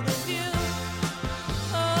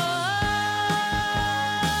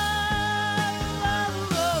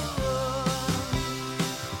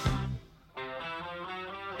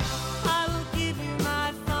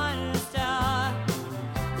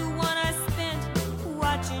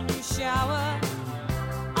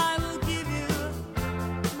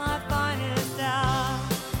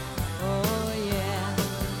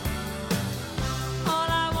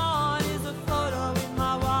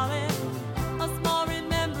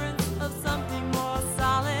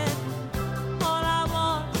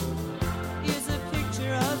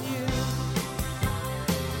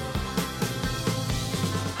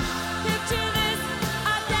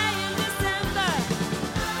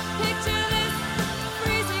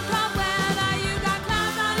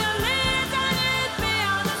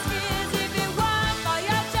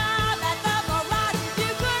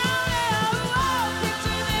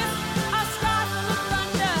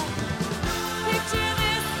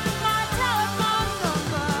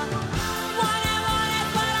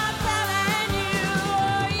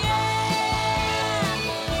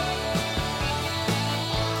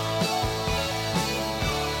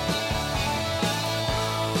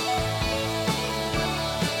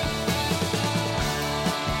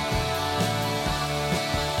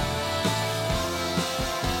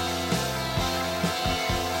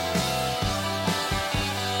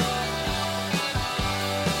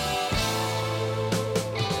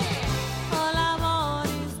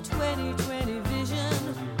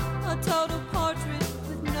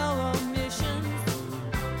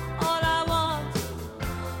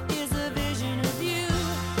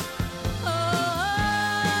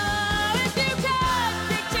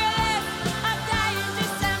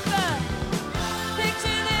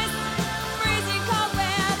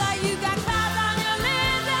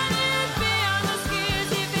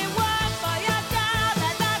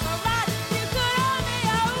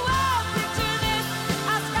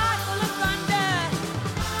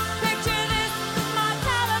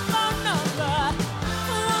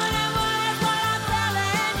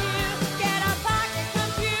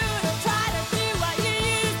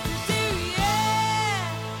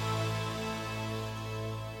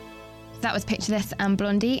That was Picture This and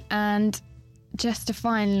Blondie. And just to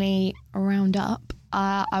finally round up,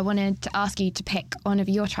 I wanted to ask you to pick one of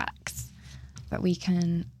your tracks that we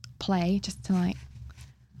can play just to like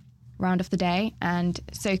round off the day and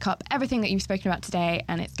soak up everything that you've spoken about today,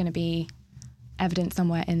 and it's going to be evident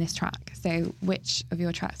somewhere in this track. So which of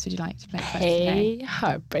your tracks would you like to play first today? Hey,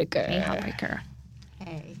 Heartbreaker. Hey, Heartbreaker.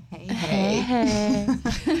 Hey.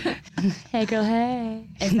 Hey, girl, hey.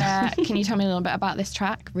 Can you tell me a little bit about this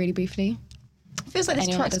track, really briefly? It feels like this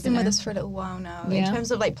Anyone track's that been doesn't with know? us for a little while now. Yeah. In terms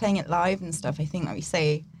of like playing it live and stuff, I think like we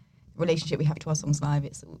say the relationship we have to our songs live.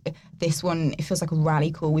 It's this one. It feels like a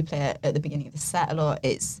rally call. We play it at the beginning of the set a lot.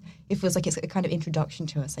 It feels like it's a kind of introduction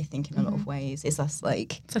to us. I think in a lot of ways, it's us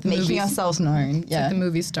like like the making movies. ourselves known. It's like the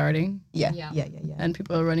movie's starting Yeah. Yeah. and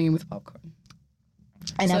people are running in with popcorn.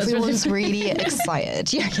 And So it's everyone's really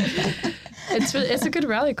excited. Yeah. It's a good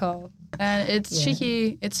rally call. And it's Yeah.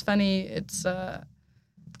 cheeky, it's funny, it's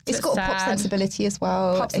It's got a pop sad. sensibility as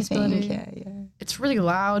well. Pop I think. sensibility. Yeah. It's really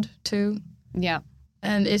loud too. Yeah.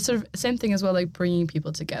 And it's sort of same thing as well, like bringing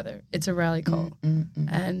people together. It's a rally call.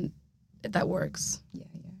 And that works. Yeah.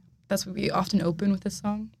 That's what we often open with this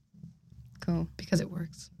song Cool. because it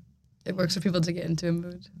works. It works for people to get into a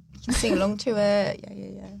mood. You can sing along to it.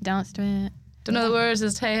 Yeah. Dance to it. Don't know the words,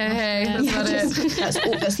 just hey, hey, hey. That's about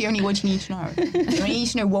it. That's the only word you need to know. You only need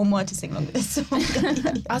to know one word to sing along with this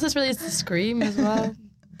song. Also, it's really it's the scream as well.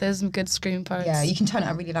 There's some good scream parts. Yeah, you can turn it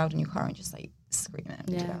up really loud in your car and just like scream it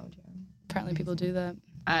really Yeah. loud. Yeah. Apparently people do that.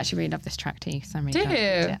 I actually really love this track too, so I'm really Do glad you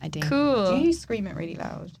you? did it. I do. Cool. Do you scream it really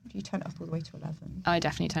loud? Do you turn it up all the way to 11? I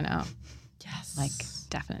definitely turn it up. Yes. Like,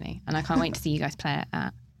 definitely. And I can't wait to see you guys play it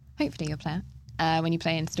at, hopefully you'll play it when you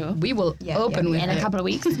play in store We will Yeah, open yeah, with in it. a couple of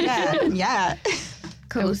weeks. Yeah.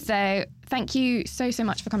 Cool. So thank you so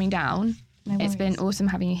much for coming down. No It's been worries. awesome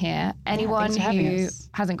having you here. Anyone thanks for having who us.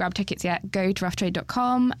 hasn't grabbed tickets yet, go to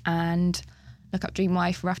roughtrade.com and look up Dream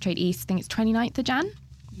Wife Rough Trade East. I think it's 29th of Jan.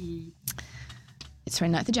 It's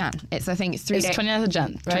 29th of Jan. I think it's 3 It's days. 29th of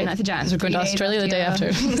Jan, right? 29th of Jan. So we're going to 3 days Australia the day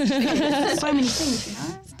after. So many things, you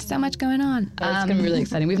know? So much going on. It's going to be really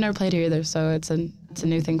exciting. We've never played here either, so it's a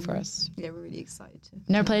new thing for us. Yeah, we're really excited to.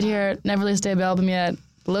 Never played here, never released a debut album yet.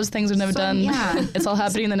 Loads of things we've never done. yeah. It's all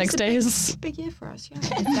happening in the next days. Big year for us, yeah.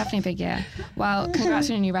 It's definitely a big year. Well, congrats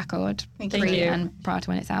on your new record. Thank you. Free and prior to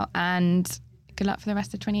when it's out. And good luck for the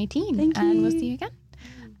rest of 2018. Thank And we'll you. see you again.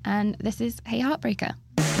 And this is Hey Heartbreaker.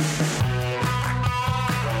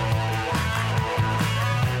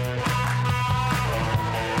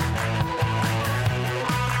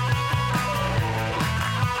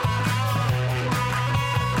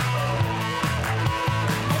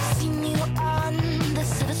 I've seen you on the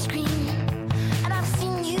silver screen, and I've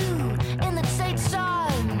seen you in the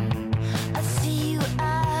daytime. I see you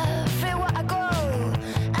everywhere I go,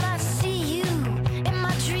 and I see you in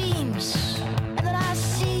my dreams. And then I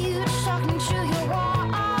see you talking to your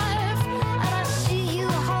wife.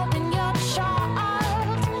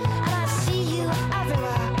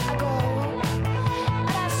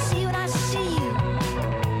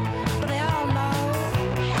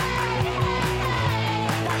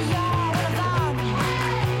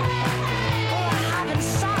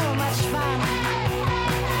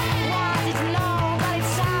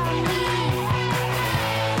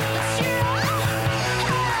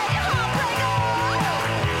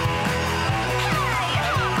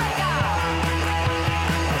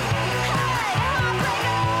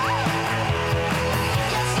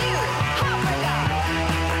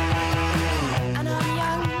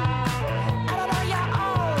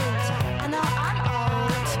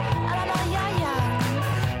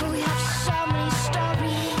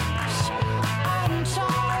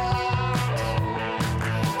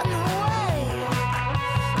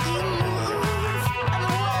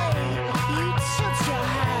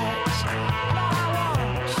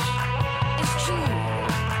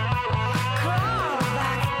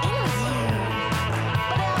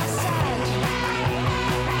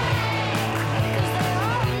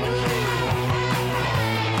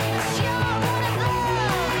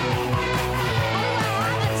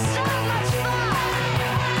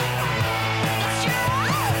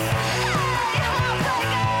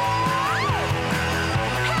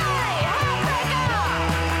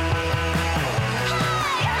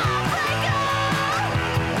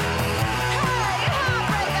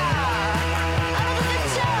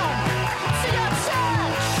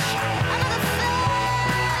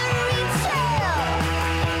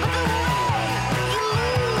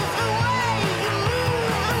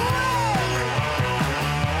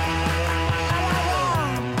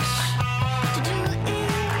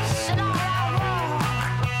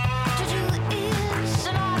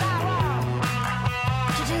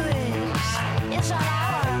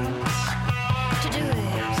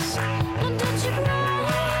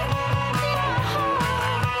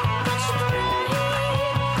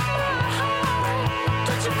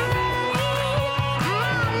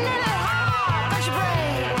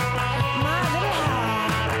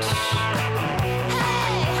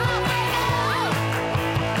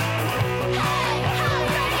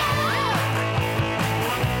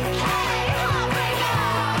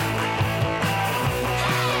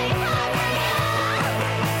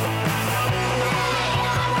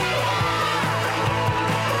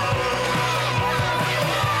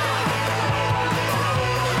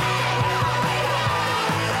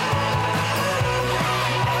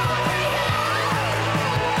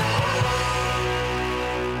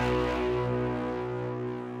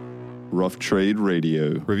 Rough Trade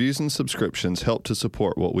Radio. Reviews and subscriptions help to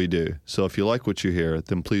support what we do. So if you like what you hear,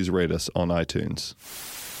 then please rate us on iTunes.